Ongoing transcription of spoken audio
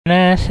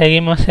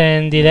Seguimos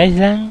en The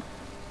Island.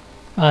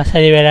 Vamos a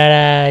liberar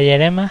a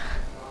Yerema,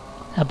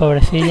 la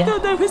pobrecilla.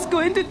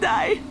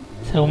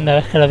 Segunda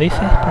vez que lo dice,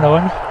 pero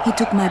bueno. He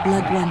took my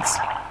blood once,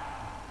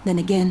 then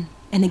again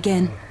and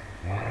again.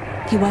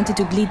 He wanted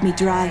to bleed me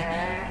dry,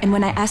 and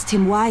when I asked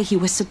him why, he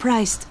was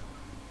surprised.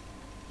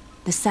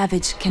 The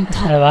savage can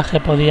talk. El salvaje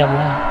podía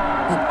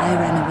hablar. But I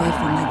ran away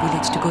from my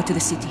village to go to the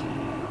city,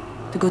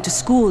 to go to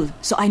school,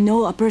 so I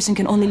know a person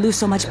can only lose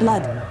so much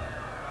blood.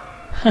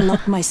 I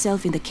locked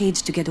myself in the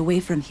cage to get away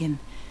from him,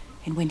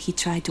 and when he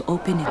tried to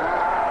open it,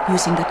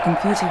 using that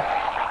computer,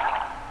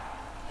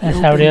 las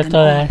abrió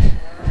todas.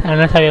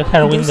 No sabía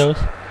usar Windows.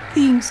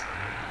 Things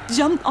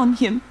jumped on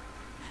him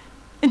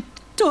and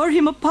tore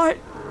him apart.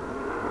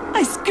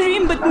 I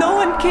screamed, but no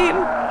one came.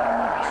 How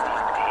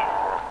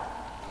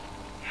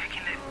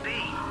can that be?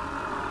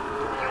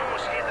 You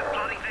almost had the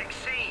bloody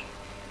vaccine.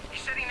 You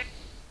said he...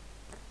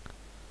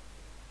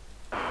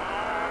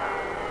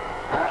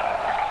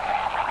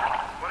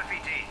 What if he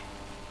did?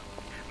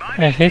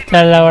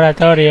 Registra el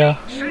laboratorio.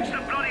 Search the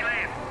bloody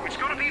lab. It's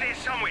got to be there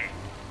somewhere.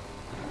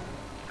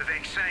 The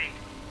vaccine.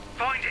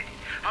 Find it.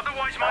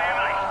 Otherwise my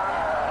Emily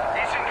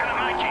isn't going to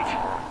make it.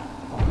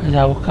 Vamos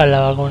a buscar la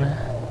vacuna.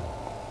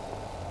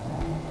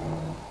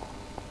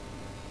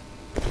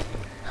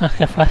 Ah,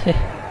 qué fácil.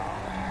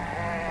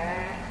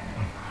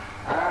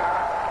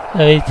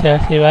 Lo he dicho,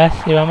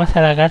 si vamos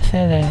a la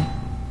cárcel...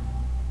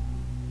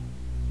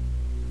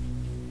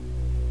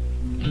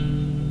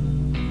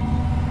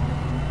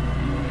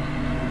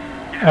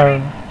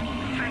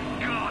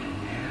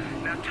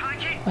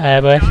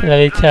 Vale, pues lo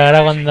he dicho,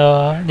 ahora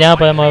cuando... ya no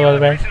podemos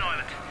volver.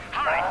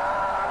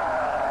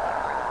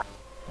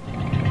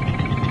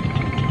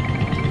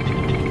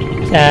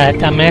 O sea,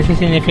 también eso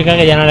significa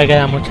que ya no le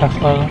queda mucho al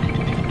juego.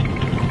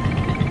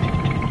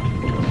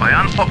 I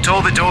unlocked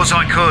all the doors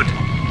I could.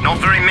 Not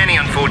very many,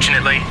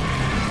 unfortunately.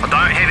 I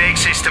don't have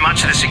access to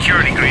much of the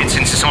security grid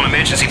since it's on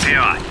emergency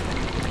power.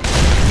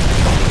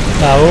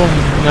 Aún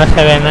no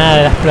se ve nada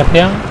de la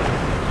explosión.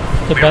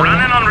 We're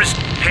running on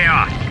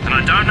power, and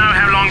I don't know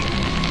how long.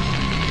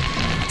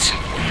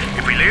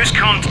 If we lose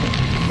contact,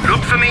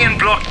 look for me and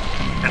block.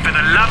 And for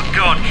the love of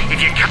God,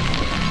 if you cut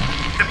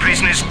the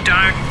prisoners,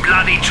 don't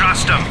bloody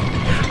trust them.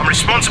 I'm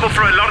responsible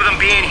for a lot of them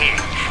being here.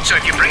 So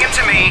if you bring them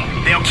to me,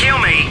 they'll kill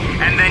me,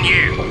 and then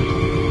you.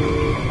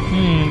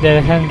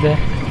 Interesante.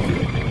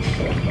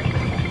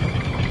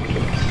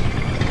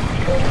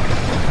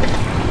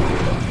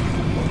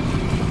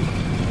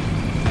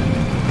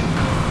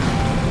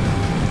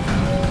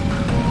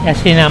 Y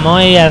así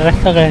Namoy y al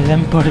resto que les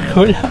den por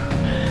culo.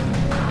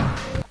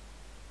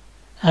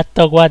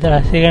 Acto 4,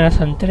 así que no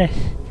son 3.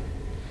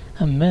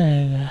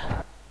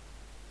 Amiga.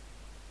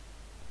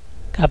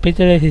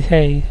 Capítulo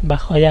 16,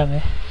 bajo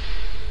llave.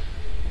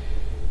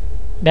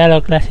 Vea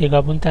lo clásico,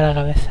 apunta a la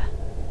cabeza.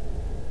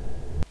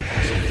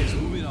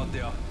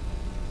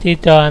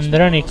 Tito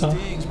Andrónico.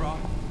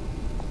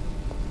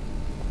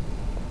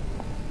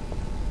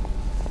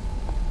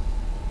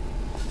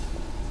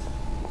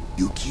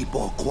 You keep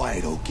all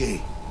quiet,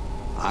 okay?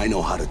 I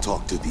know how to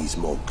talk to these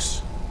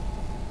mokes.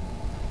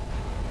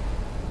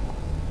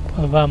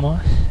 Pues vamos.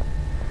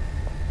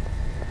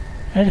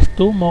 ¿Eres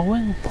tú,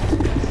 Mowen?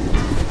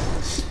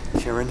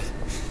 Karen,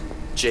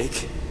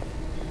 Jake,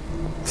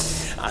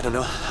 I don't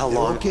know how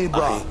long okay,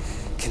 bro. I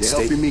can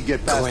stay helping me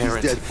get past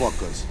coherent. these dead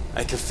fuckers.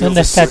 I can feel ¿Dónde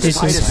the está surge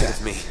Tito? inside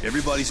of me.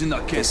 Everybody's in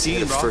that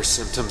canteen, The bro. first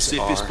symptoms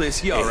Safest are place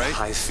here, a right?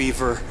 high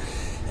fever,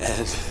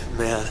 and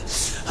man,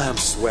 I'm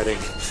sweating.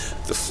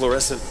 The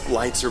fluorescent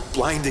lights are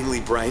blindingly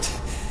bright.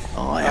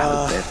 Oh,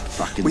 yeah, that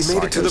fucking we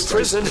made it to the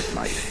prison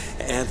mate.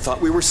 and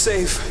thought we were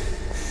safe.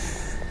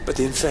 But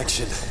the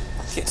infection,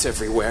 it's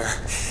everywhere.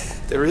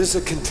 There is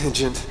a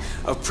contingent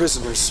of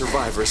prisoners,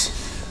 survivors,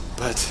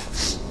 but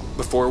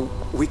before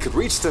we could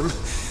reach them,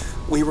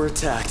 we were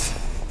attacked.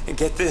 And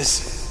get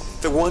this,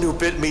 the one who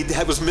bit me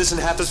was missing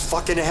half his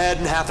fucking head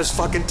and half his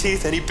fucking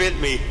teeth, and he bit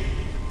me.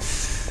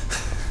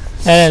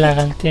 Dale la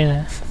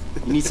cantina.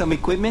 You need some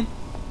equipment?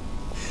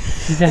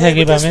 ¿Necesitas Hey,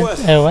 but guess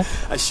equipamiento? what?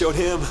 What? I showed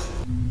him.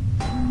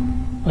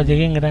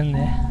 Botiquín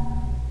grande.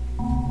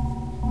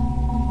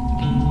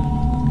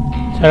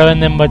 Solo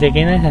venden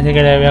botiquines, así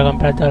que le voy a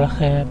comprar todos los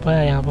que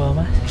pueda, ya no puedo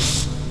más.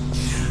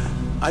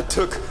 I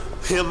took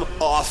him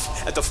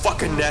off at the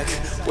fucking neck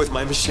with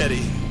my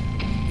machete.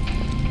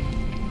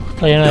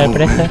 Estoy lleno de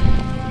presos.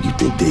 You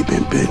think they've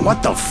been bitten?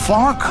 What the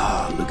fuck?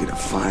 Oh, look at the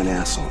fine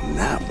ass on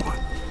that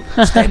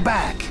one. Stay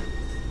back.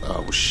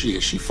 Oh, well,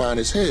 shit, she fine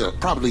as hell.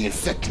 Probably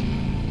infected.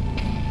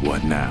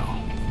 What now?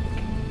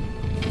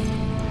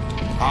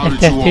 How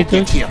did Este you all es get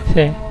Titus. here?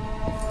 Sí.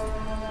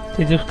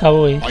 Titus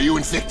Kabui. Are you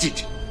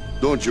infected?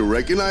 Don't you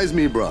recognize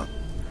me, bro?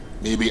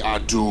 Maybe I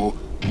do,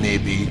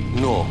 maybe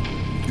no.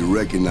 You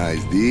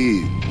recognize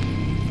these?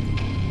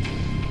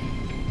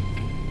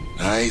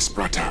 Nice,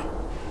 brother.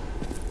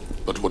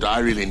 But what I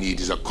really need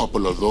is a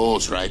couple of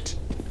those, right?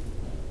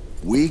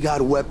 We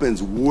got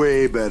weapons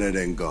way better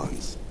than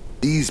guns.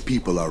 These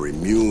people are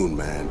immune,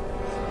 man.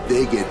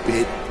 They get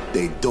bit,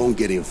 they don't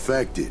get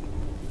infected.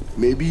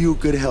 Maybe you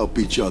could help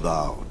each other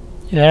out.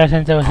 Ayudaros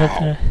entre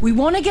vosotros. We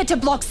want to get to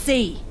Block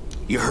C.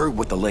 You heard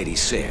what the lady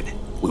said.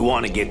 We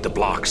want to get to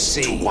Block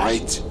C.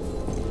 Right?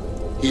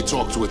 He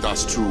talked with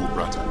us too,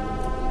 brother.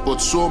 But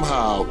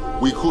somehow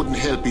we couldn't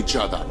help each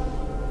other.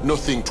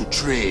 Nothing to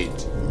trade.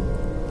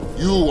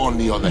 You, on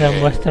the other Pero en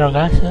hand, vuestro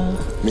caso,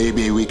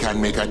 maybe we can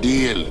make a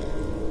deal.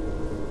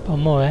 pues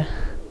muy bien.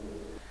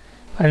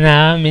 Pues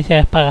nada,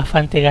 misiones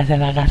pagafánticas en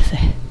la cárcel.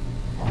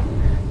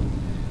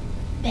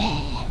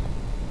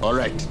 All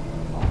right,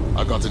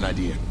 I got an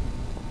idea.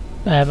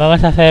 Vale,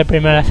 vamos a hacer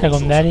primero las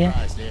secundarias.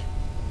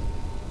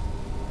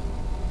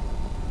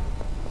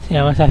 Sí,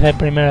 vamos a hacer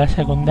primero las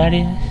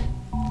secundarias.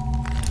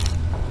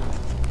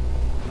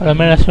 Por lo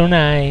menos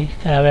una hay,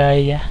 que la veo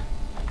ahí ya.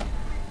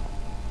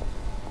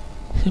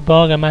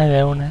 Supongo que más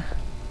de una.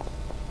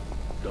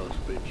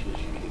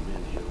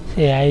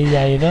 Sí, ahí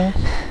ya hay dos.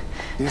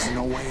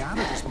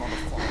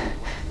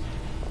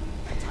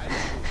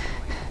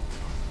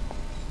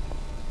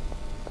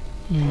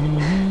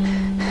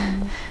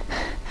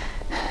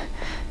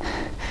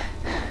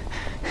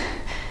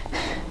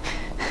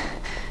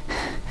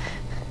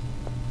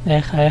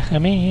 Deja de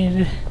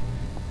gemir.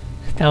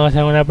 Estamos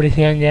en una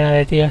prisión llena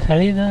de tíos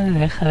salidos.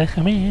 Deja de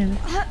gemir.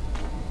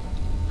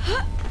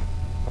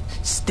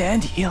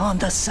 Stand here on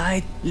the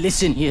side.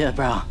 Listen here,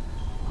 bro.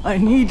 I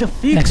need a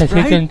fix,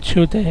 Necesito un right?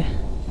 chute.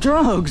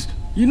 Drugs.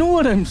 You know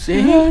what I'm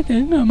saying? Ah,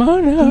 tengo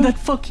mono. And that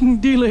fucking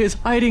dealer is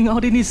hiding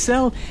out in his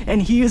cell,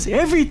 and he has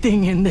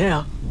everything in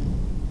there.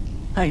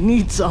 I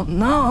need some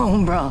now,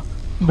 bro.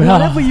 Bro.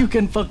 Whatever you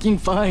can fucking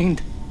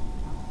find.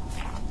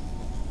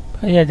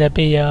 Pues ya te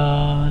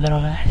pillo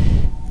drogas.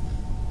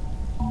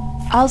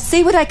 I'll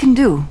see what I can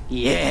do.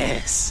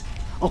 Yes.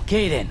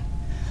 Okay then.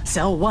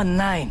 Cell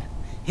 19.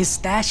 His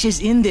stash is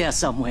in there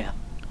somewhere.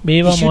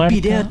 Vivo, He should be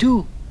there muerto.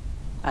 too.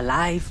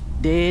 Alive,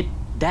 dead,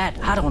 that,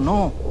 I don't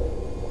know.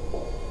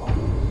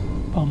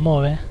 Pues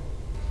muy bien.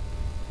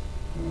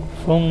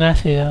 Fue un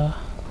ácido.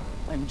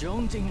 I'm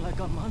jonesing like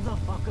a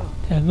motherfucker.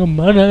 Tengo un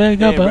mono de Hey,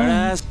 capa.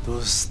 brass,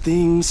 those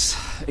things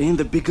ain't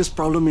the biggest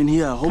problem in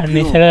here. I hope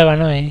you Carnicero know.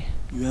 de Banoi.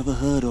 You ever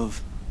heard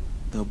of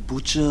the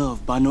butcher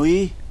of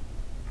Banoi?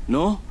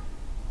 No?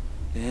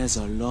 There's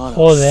a lot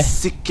Joder. of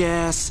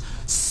sick-ass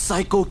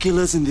psycho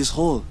killers in this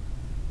hole.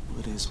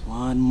 But there's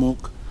one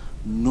mook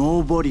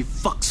nobody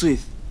fucks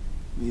with.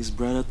 His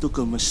brother took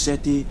a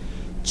machete,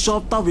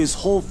 chopped up his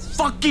whole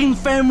fucking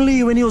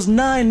family when he was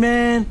 9,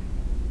 man.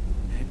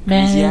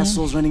 Crazy Man.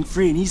 asshole's running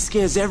free and he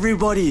scares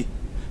everybody.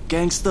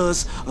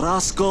 Gangsters,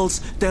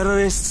 rascals,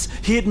 terrorists,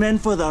 hitmen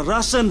for the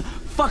Russian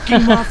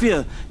fucking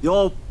mafia. They're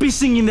all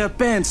pissing in their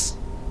pants.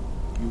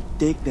 You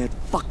take that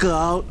fucker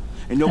out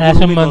and you're Eres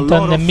gonna un make a montón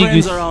lot de of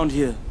friends amigos. around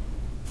here.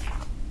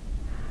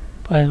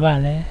 Pues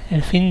vale.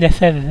 El fin de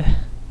sed.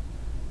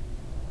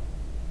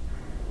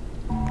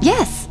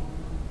 Yes.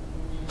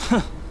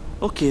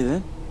 Okay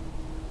then.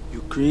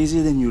 You're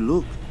crazier than you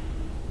look.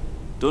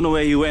 Don't know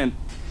where he went,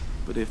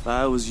 but if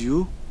I was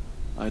you,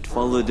 I'd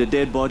follow the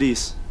dead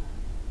bodies.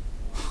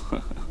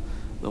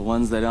 The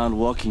ones that aren't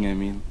walking, I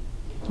mean.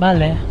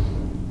 Vale.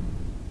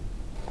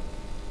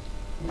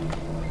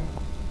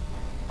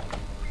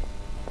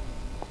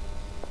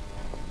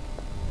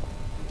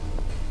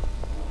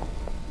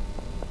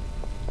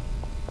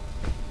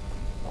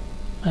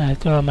 Vale,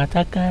 tú no me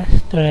atacas.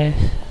 Tú eres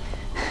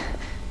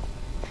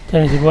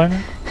bueno.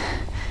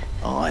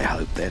 I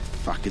hope that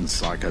fucking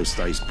psycho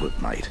stays put,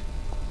 mate.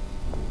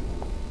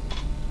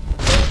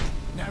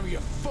 Now you're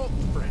fucked,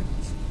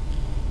 friends.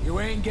 You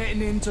ain't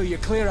getting in till you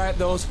clear out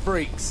those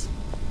freaks.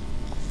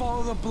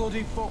 Follow the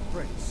bloody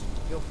footprints.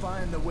 You'll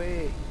find the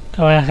way.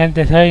 Qué buena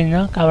gente sois,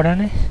 ¿no,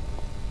 cabrones?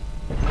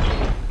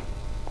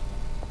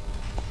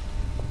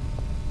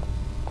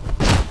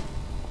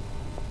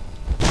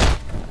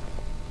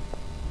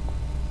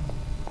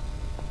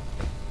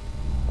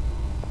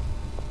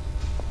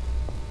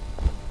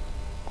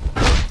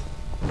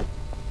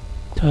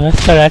 Todo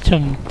esto lo ha hecho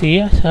un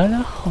tío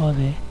solo,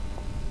 joder.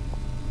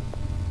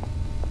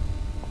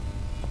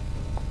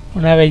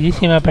 Una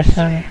bellísima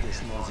persona.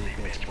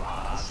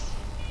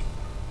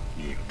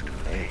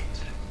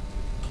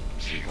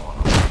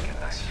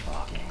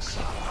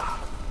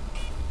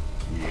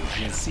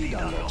 See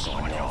the looks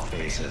on your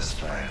faces,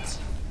 friends.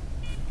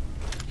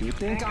 You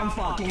think I'm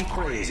fucking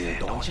crazy,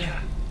 don't you?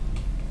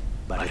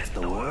 But it's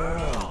the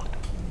world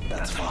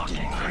that's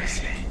fucking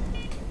crazy.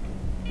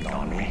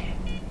 Not me.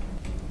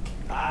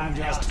 I'm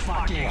just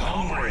fucking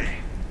hungry.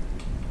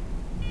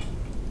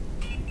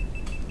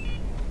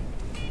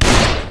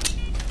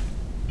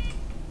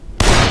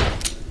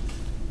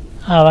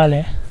 Ah,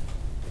 vale.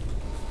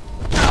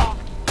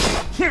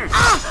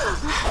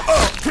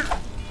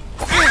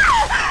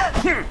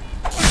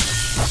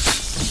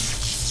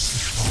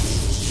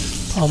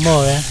 Vamos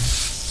a ver.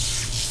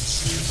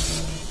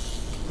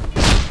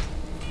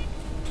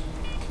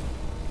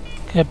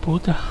 Qué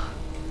puta.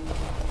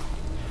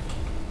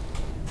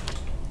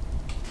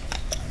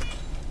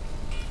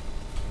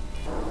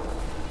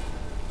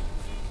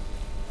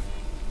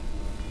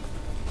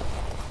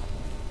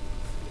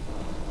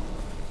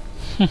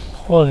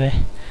 Joder.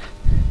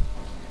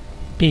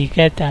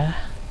 Piqueta.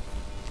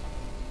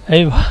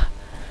 Ahí va.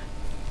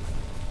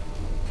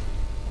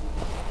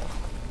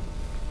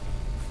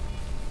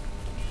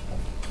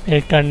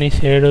 El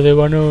carnicero de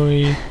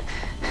Banoi.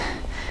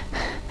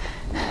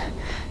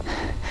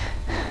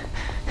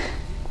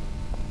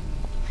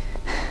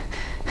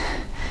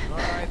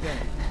 Alright then.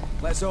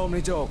 Let's open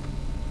it up.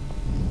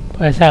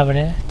 Pues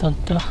abre,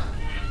 tonto.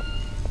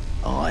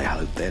 I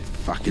hope that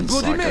fucking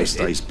Bloody psycho mate,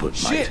 stays put,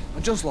 shit, mate. I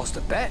just lost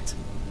a bet.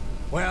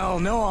 Well,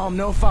 no harm,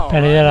 no foul.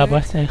 Perdido la right,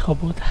 mate? apuesta, hijo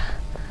puta.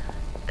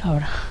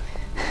 Cabra.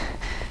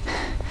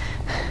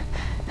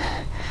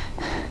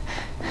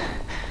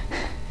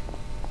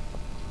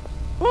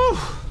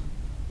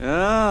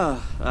 Yeah,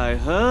 I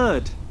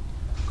heard.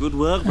 Good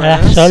work, Ahora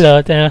Varios.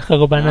 solo tenemos que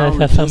ocuparnos Now de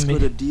we esos just gotta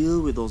zombies.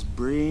 deal with those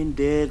brain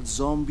dead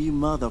zombie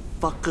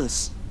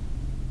motherfuckers.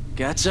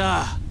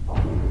 Gotcha.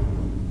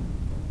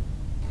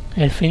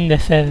 El fin de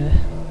sed.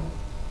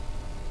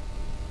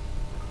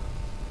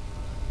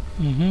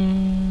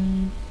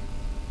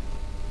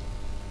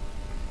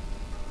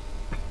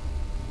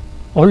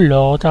 Hola,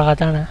 otra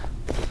katana.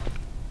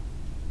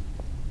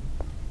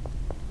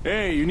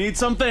 Hey, you need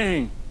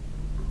something?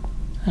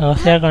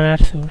 Negociar con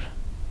Arthur.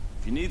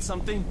 If you need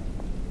something,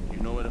 you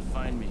know where to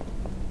find me.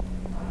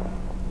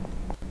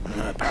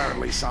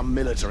 Apparently some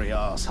military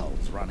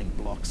assholes running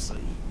Block C.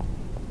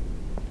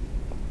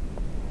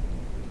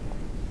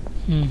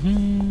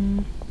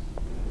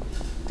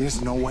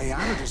 There's no way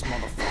out of this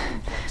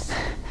motherfucking place.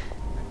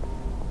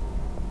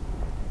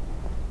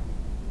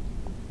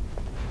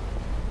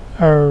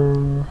 A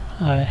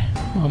ver,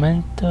 un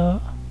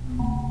momento.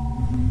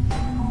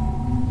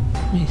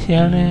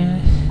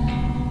 Misiones.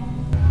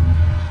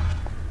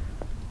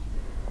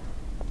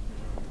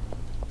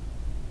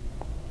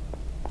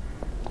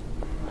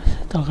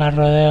 Se toca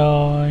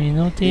rodeo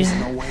inútil. There's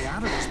no way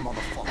out of this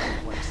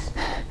motherfucking place.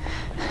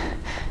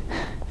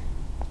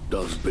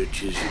 Those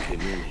bitches you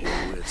came in here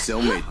with.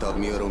 Cellmate taught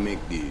me how to make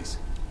these.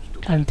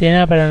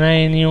 Cantina, pero no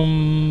hay ni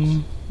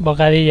un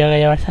bocadillo que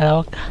llevarse a la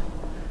boca.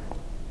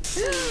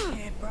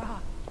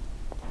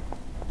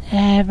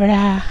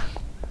 Bra.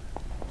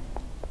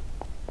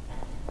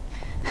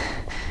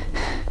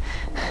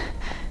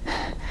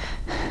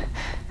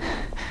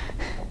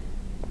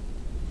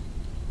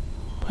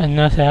 Pues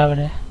no se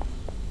abre.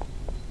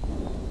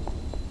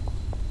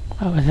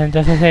 Ah, pues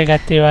entonces hay que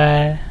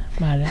activar...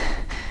 Vale.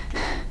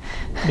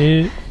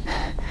 Hay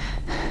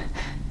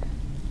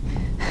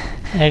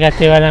que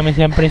activar la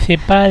misión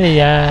principal y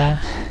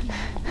ya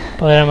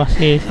podremos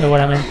ir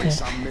seguramente.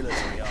 Some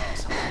military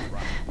assholes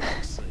running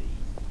Block C.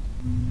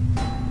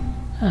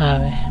 A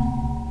ver.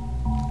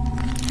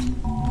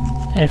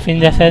 El fin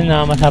de sed no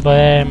vamos a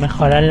poder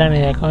mejorarla ni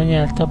de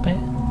coña al tope.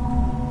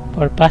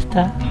 Por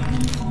pasta.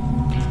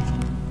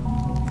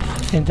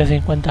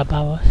 150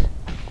 pavos.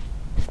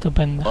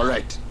 Estupendo.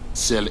 Alright,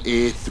 cell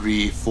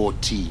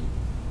A314.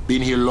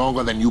 Been here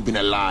longer than you've been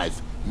alive.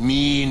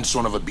 Mean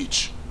son of a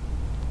bitch.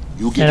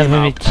 You get Son him of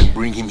a out bitch. and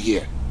bring him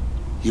here.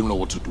 He'll know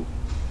what to do.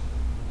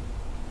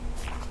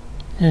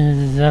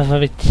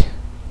 Zazovich.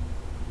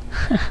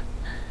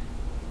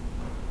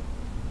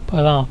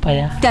 Pues vamos para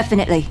allá.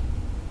 Definitely.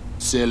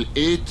 Cell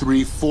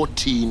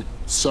A314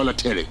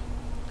 solitary.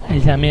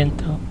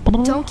 Aislamiento.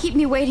 Don't keep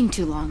me waiting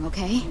too long,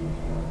 okay?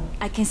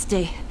 I can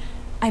stay.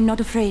 I'm not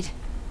afraid.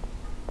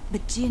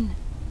 But Jin,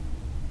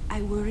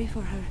 I worry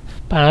for her.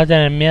 Para no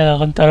tener miedo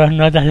con todas las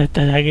notas de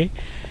estas de aquí.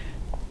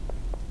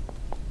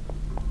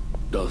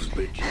 Those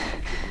bitches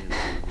you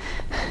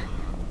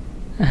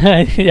came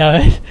in here Ya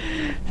ves.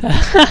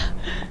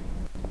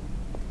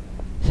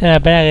 Se me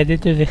pena que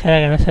Titus dijera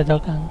que no se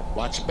tocan.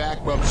 Watch your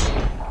back, brothers.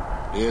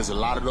 There's a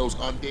lot of those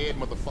undead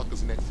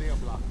motherfuckers in that cell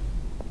block.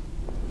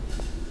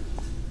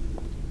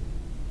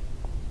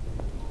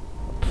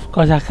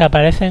 Cosas que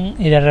aparecen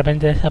y de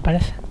repente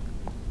desaparecen.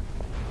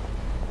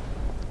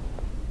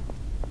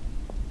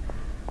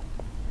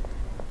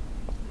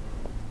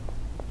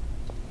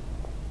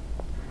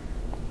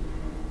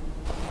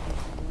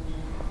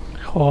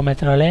 El juego me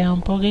trolea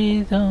un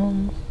poquito.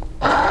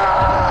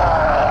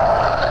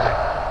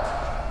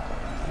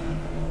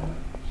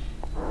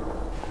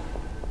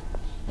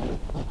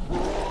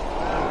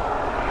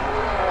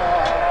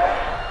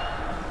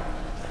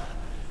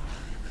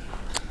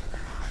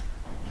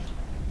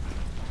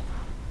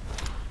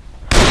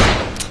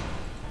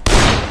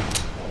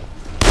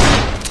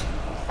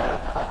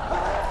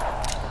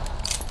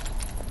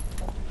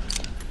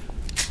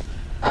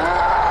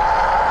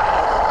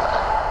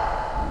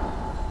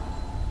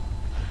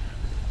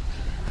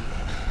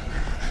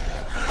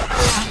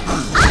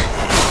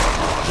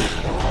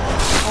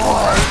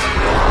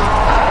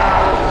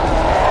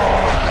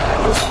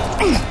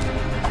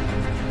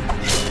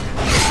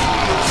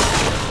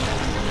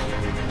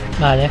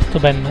 Vale,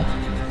 estupendo.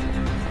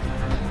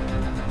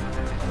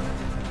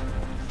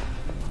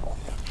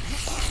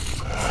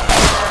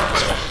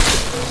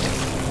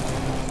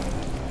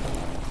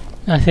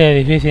 No ha sido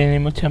difícil ni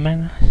mucho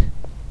menos.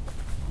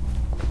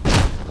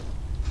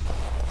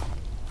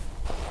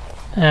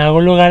 En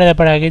algún lugar de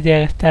por aquí tiene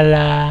que estar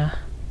la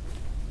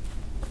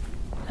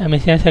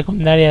misión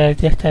secundaria del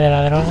tío este de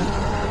la droga.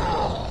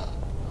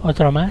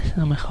 Otro más,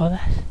 no me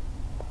jodas.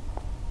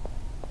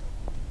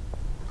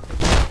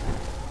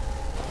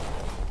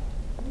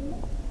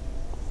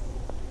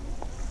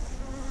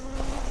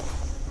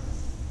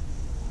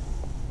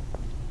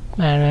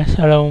 Bueno, es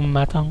solo un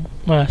matón.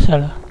 Bueno,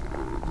 solo.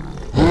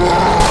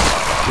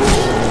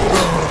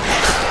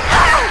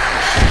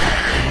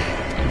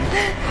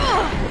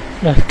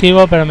 Lo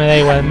esquivo, pero me da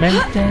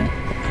igualmente.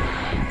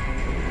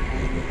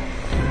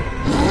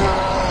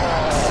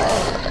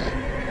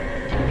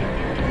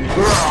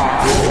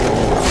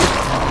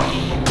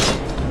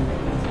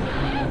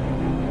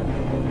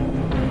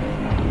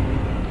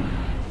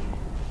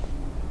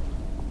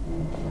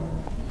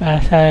 Para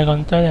la sala de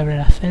control y abrir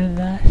las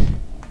celdas.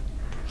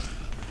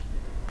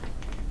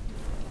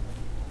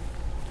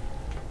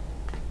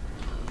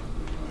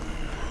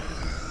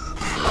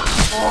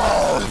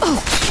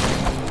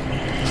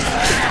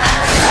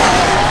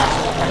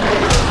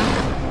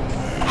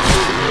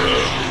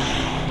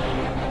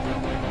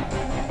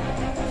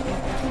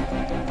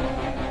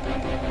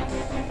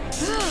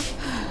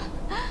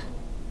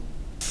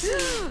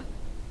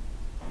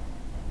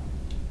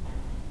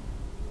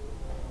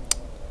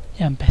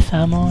 Ya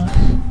empezamos.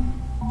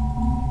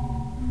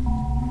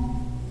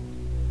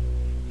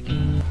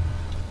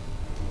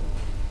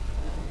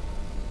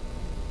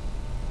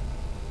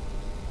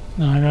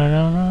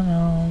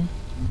 No.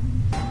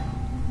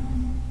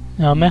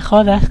 No me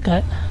jodas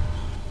que...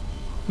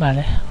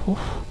 Vale, uff.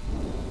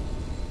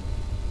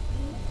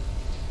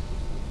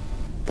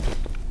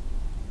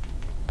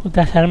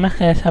 Putas armas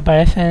que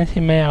desaparecen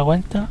si me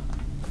aguento.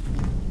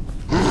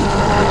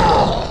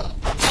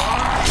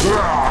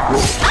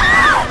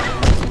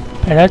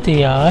 Pero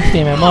tío,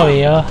 si me he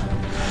movido.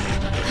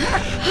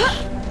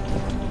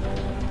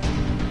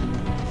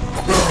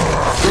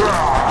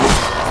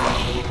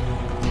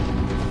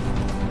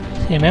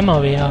 Si me he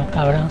movido,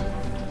 cabrón.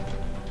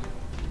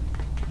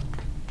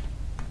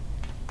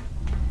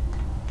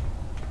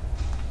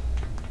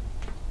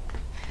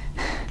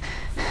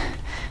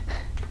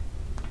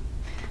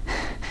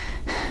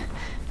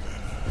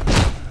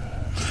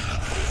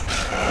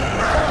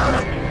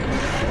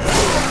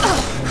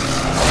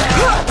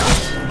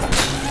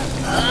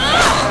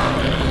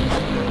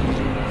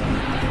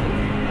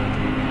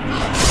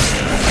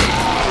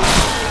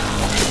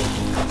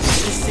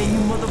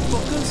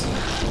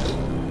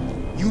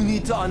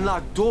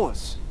 Unlock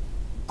doors.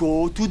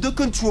 Go to the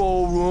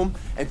control room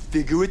and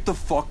figure it the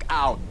fuck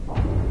out.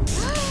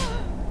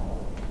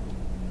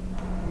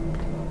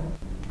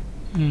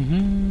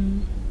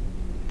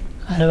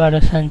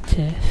 Álvaro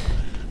Sánchez.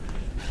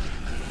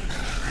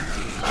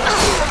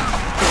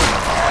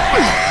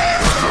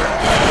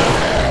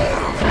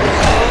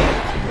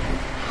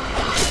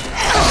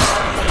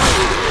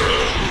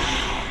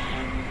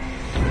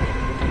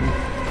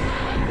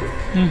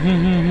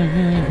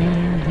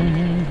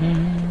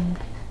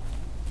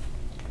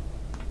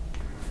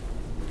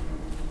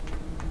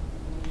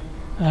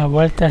 A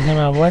vueltas y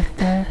más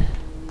vueltas.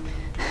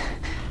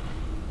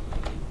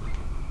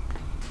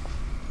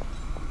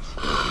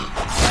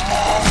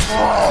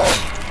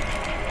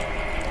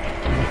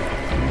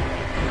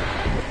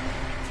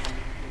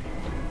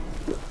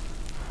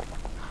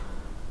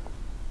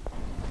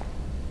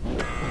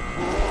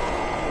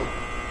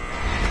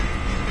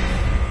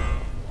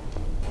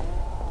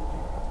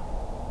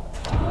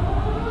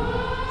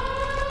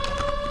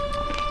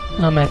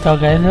 No me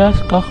toques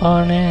los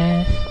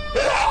cojones.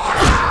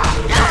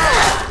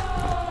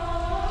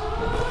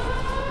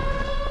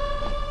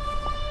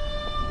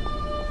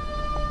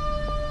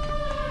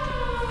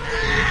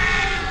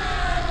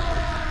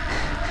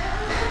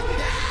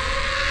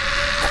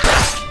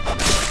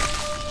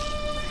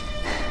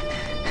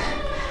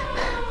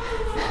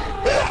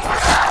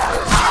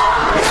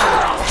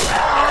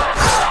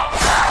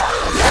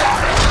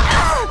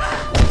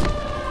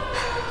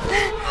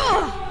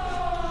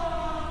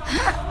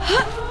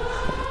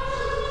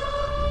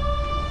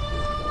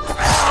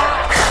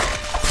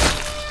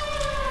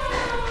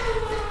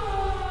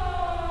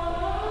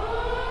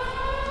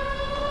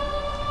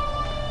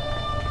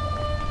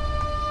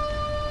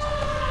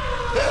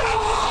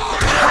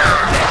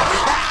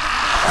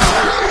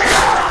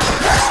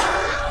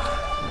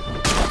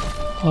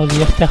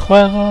 Odio este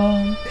juego.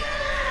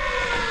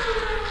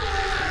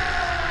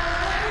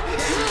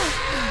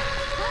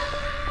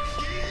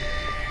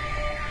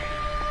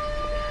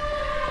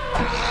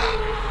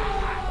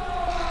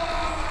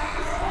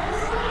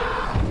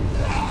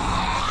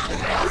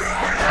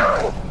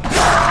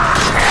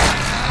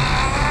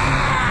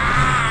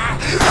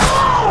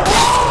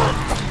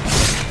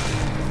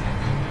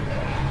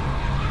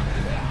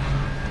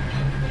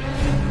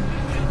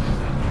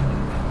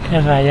 Qué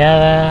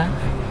rayada.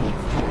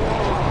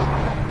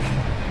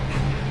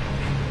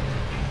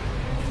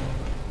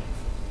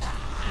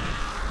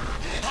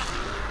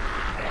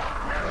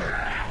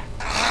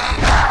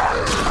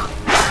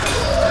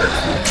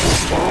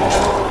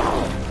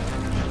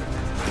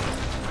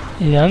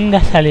 ¿Y de dónde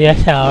ha salido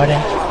esa ahora?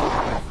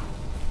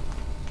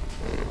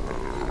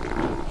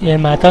 Y el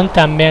matón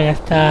también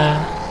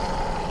está...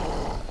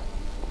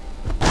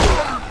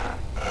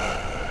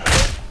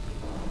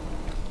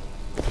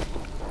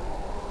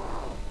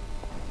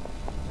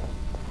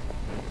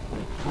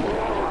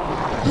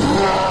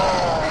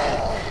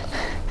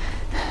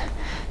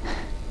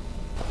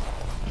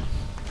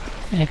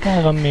 Me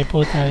cago en mi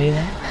puta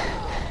vida.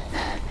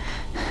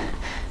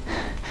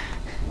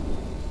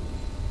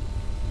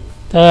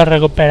 Todo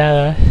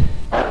recuperado,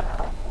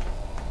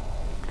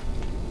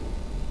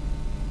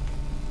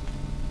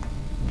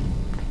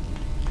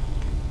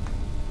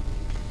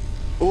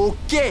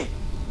 Okay,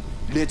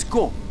 let's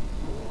go.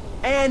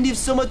 And if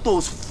some of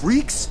those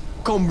freaks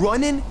come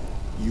running,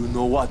 you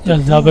know what to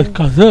Ya sabes do.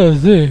 qué hacer,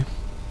 sí.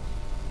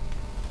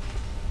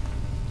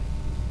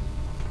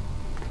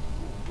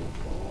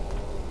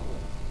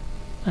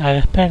 ¿A qué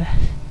esperas?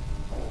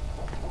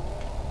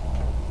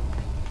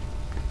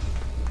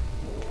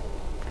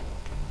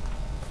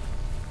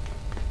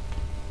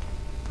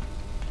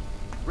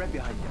 Right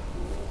behind you.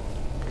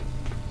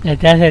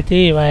 Detrás de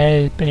ti va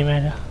el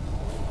primero.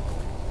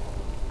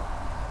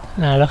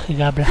 Una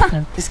lógica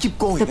aplastante. Let's keep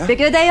going, The huh?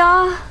 bigger they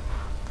are,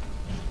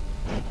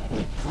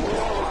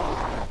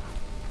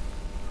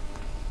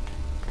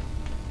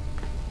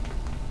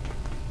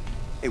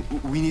 Hey,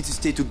 we need to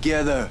stay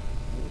together.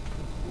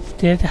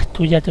 Estoy detrás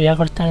tuya, te voy a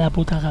cortar la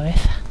puta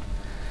cabeza.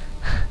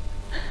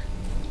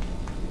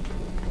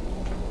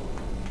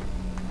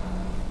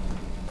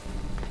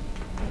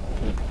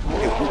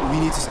 Hey, we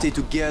need to stay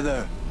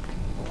together.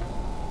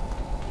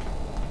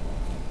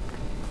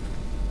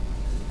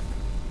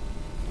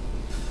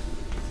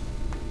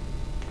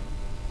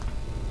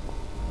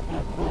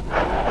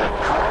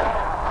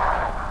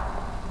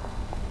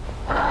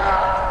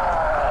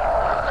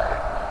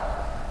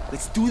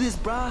 Let's do this,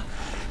 brah.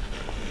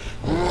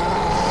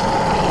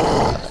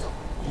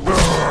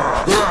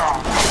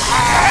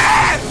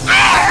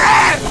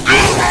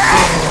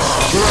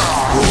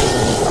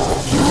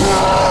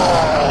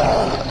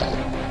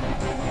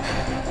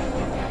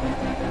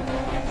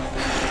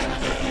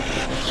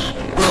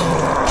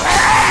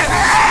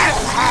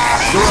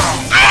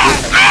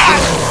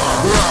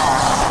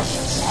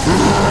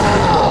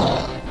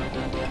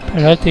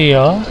 Pero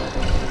tío,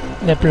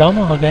 ¿de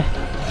plomo o qué?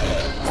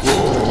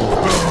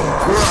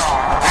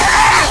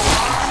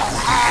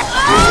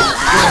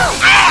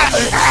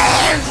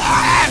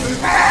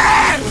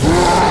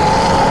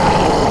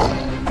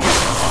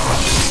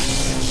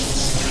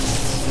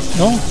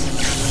 No.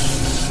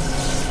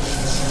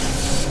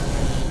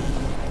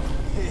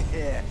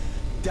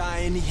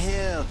 Die in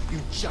hell, you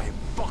giant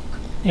fuck.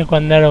 Y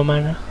cuando era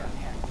humano.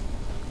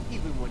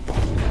 Even when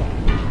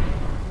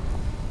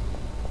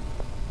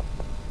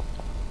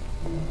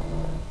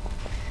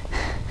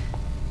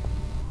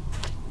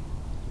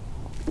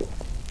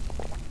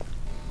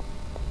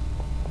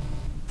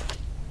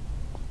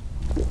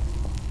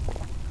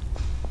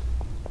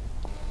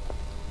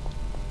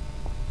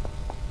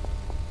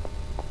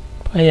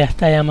Pues ya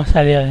está, ya hemos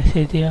salido del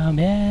sitio.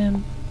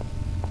 Bien.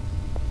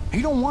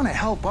 He don't want to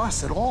help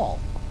us at all.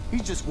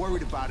 He's just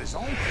worried about his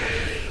own.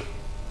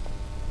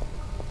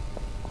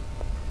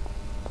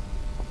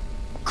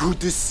 good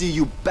to see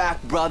you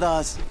back,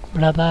 brothers.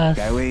 Bravas.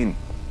 Gawin.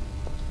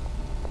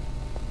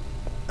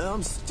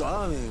 I'm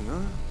starving,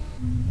 huh?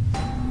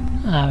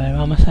 A ver,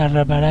 vamos a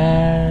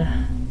reparar.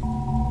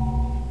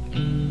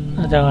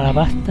 No tengo la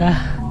pasta.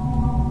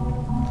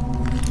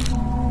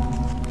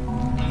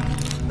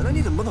 And I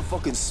need a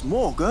motherfucking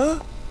smoke, huh?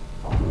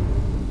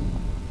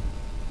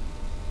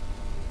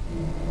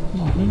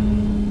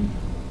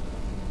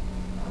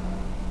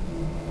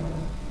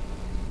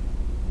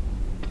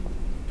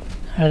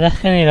 La verdad es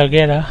que ni lo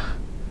quiero.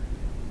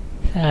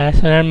 O sea, es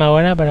un arma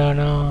buena, pero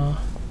no.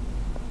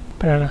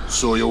 Pero no.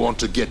 So you want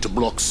to get to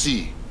Block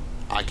C?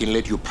 I can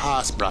let you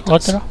pass,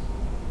 brothers. Otro.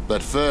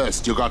 But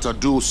first, you gotta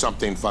do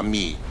something for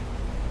me.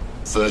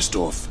 First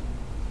off,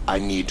 I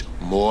need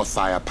more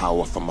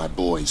firepower for my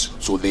boys,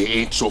 so they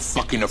ain't so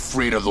fucking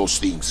afraid of those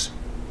things.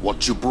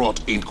 What you brought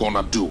ain't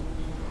gonna do.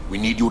 We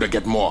need you to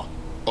get more.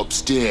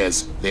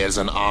 Upstairs, there's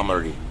an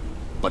armory,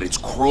 but it's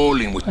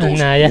crawling with those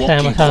Nah, ya walking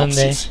sabemos a dónde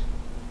corpses. ir.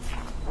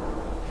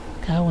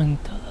 Cago en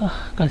todo.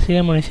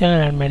 Consigue munición en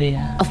la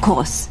armería. of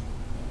course.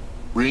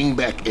 Bring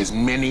back as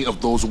many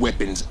of those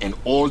weapons and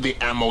all the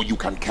ammo you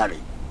can carry.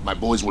 My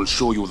boys will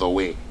show you the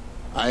way.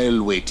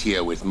 I'll wait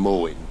here with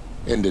Moen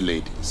and the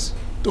ladies.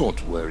 Don't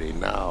worry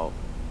now.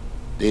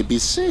 They'll be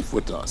safe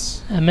with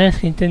us. A menos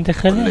que intente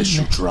Unless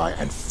you joderme. try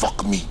and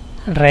fuck me.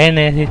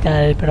 Rehenes y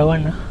tal, pero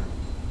bueno.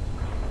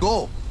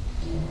 Go.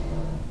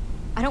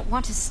 I don't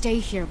want to stay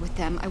here with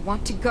them. I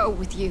want to go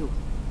with you.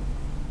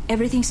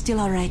 Everything's still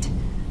all right.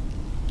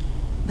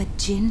 But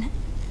Jin,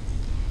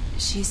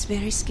 she's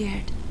very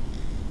scared.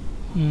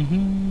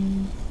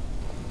 Mhm.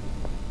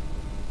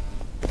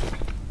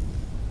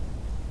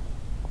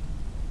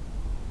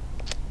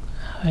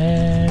 A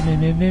ver,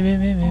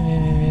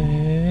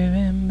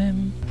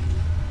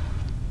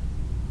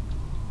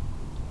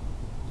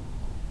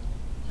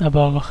 no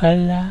puedo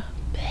cogerla.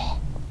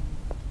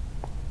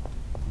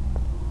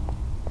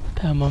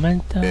 Espera un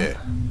momento.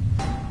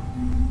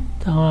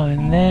 Vamos a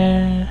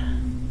vender.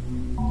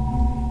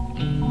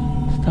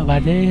 Esto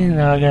para ti,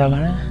 no lo quiero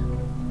para nada.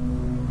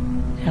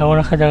 Y algún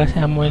objeto que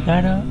sea muy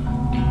caro.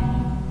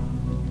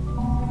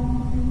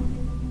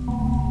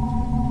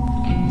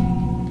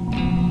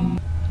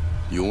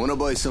 You wanna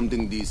buy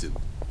something decent?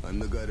 I'm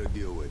the guy to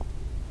deal with.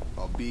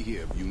 I'll be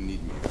here if you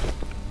need me.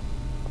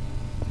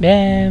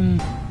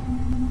 Bien.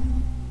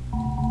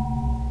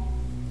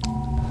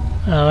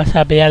 Vamos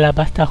a pillar la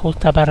pasta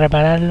justa para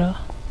repararlo.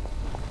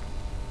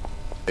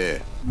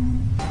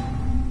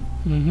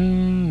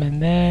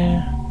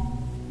 Vender.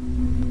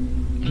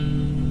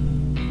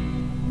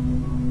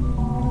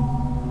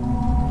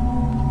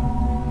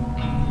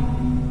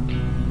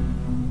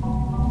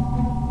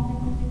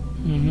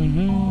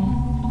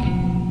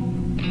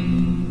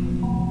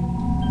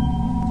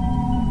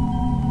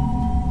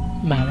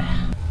 Vale.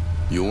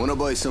 You wanna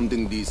buy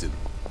something decent?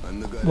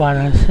 I'm the guy.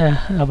 Bueno,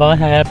 nos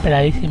vamos a quedar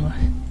peladísimos.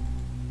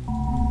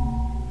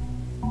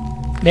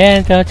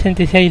 Bien, tengo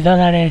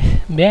 $86.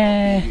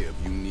 Bien.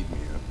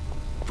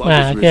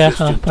 Bueno, aquí lo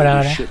dejamos por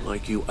ahora.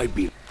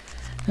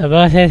 Nos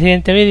vemos en el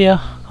siguiente vídeo.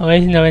 Como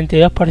veis,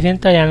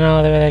 92%, ya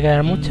no debe de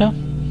quedar mucho.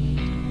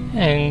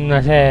 En,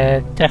 no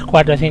sé, 3,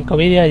 4, 5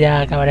 vídeos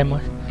ya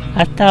acabaremos.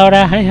 Hasta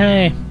ahora,